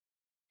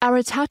Our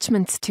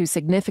attachments to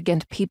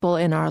significant people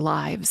in our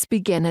lives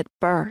begin at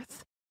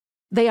birth.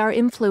 They are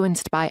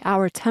influenced by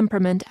our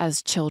temperament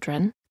as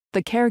children,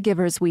 the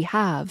caregivers we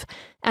have,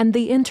 and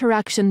the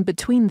interaction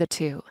between the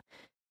two.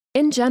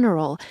 In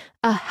general,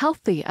 a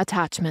healthy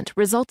attachment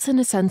results in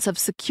a sense of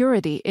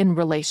security in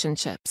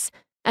relationships,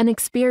 an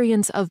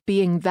experience of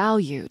being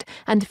valued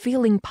and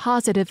feeling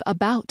positive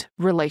about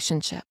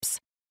relationships.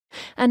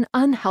 An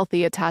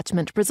unhealthy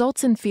attachment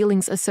results in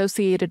feelings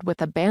associated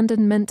with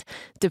abandonment,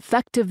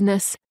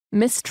 defectiveness,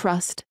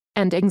 mistrust,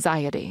 and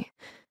anxiety.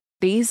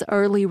 These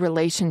early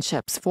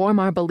relationships form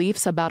our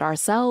beliefs about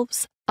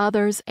ourselves,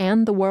 others,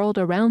 and the world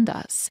around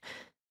us.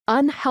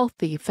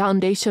 Unhealthy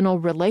foundational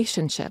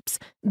relationships,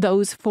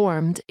 those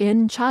formed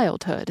in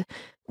childhood,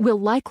 will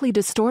likely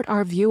distort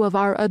our view of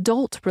our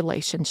adult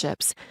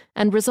relationships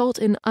and result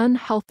in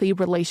unhealthy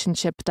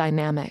relationship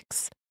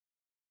dynamics.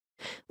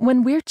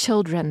 When we're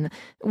children,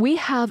 we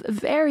have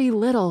very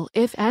little,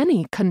 if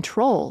any,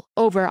 control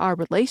over our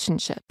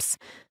relationships.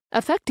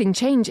 Affecting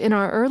change in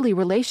our early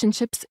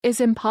relationships is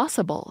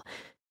impossible.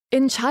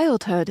 In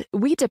childhood,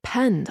 we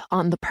depend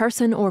on the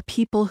person or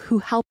people who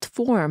helped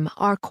form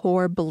our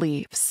core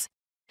beliefs.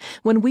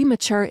 When we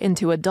mature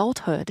into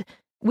adulthood,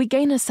 we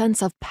gain a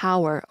sense of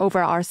power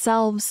over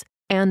ourselves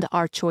and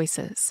our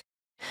choices.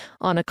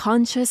 On a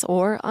conscious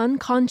or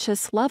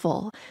unconscious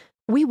level,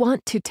 we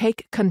want to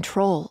take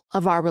control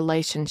of our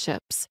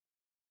relationships.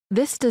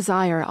 This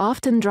desire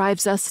often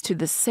drives us to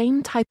the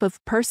same type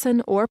of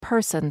person or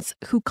persons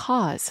who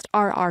caused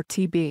our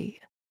RTB.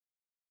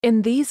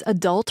 In these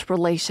adult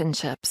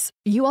relationships,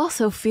 you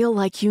also feel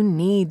like you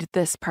need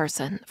this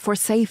person for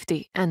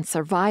safety and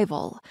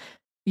survival.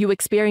 You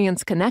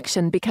experience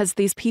connection because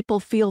these people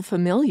feel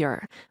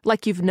familiar,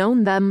 like you've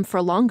known them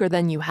for longer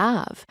than you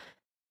have.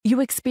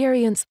 You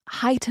experience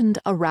heightened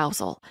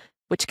arousal,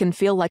 which can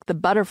feel like the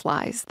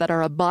butterflies that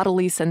are a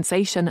bodily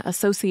sensation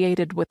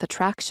associated with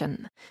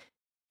attraction.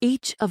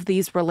 Each of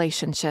these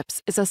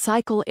relationships is a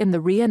cycle in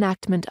the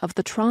reenactment of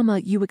the trauma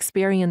you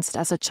experienced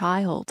as a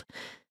child.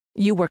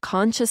 You were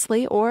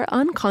consciously or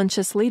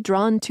unconsciously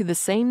drawn to the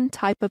same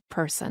type of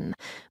person,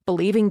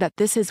 believing that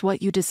this is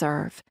what you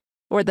deserve,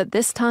 or that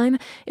this time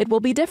it will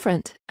be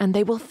different and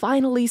they will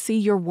finally see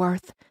your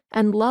worth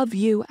and love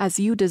you as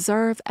you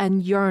deserve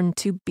and yearn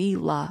to be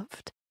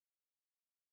loved.